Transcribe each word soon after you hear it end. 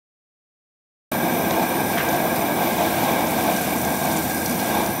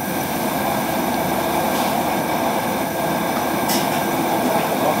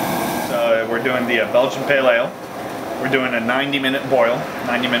the Belgian Pale Ale. We're doing a 90-minute boil.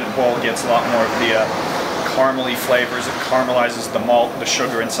 90-minute boil gets a lot more of the caramely flavors. It caramelizes the malt, the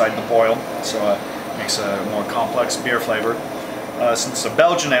sugar inside the boil, so it makes a more complex beer flavor. Since it's a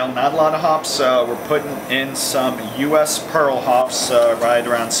Belgian ale, not a lot of hops, we're putting in some US Pearl hops right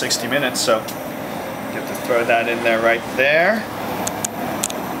around 60 minutes, so get to throw that in there right there.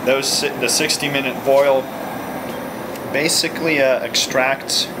 The 60-minute boil basically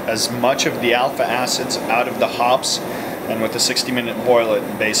extracts as much of the alpha acids out of the hops, and with the 60-minute boil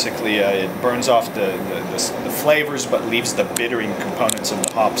it basically it burns off the flavors but leaves the bittering components of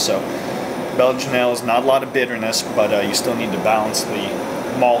the hops. So Belgian ale is not a lot of bitterness, but you still need to balance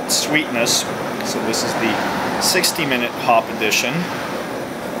the malt sweetness. So this is the 60-minute hop edition,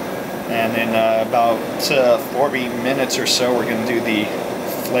 and in about 40 minutes or so we're going to do the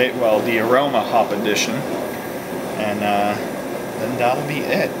aroma hop edition, and then that'll be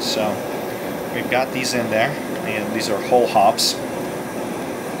it. So we've got these in there, and these are whole hops.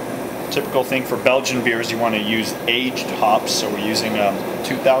 Typical thing for Belgian beers, you want to use aged hops, so we're using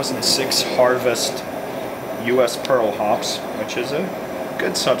 2006 Harvest US Pearl hops, which is a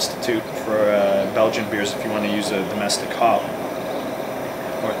good substitute for Belgian beers if you want to use a domestic hop,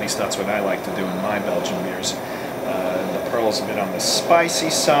 or at least that's what I like to do in my Belgian beers. The Pearl is a bit on the spicy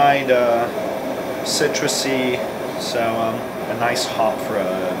side, citrusy, so a nice hop for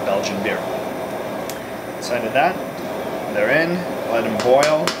a Belgian beer. Inside of that, they're in, let them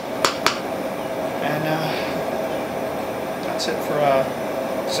boil. And that's it for a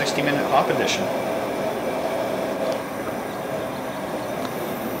 60-minute hop edition.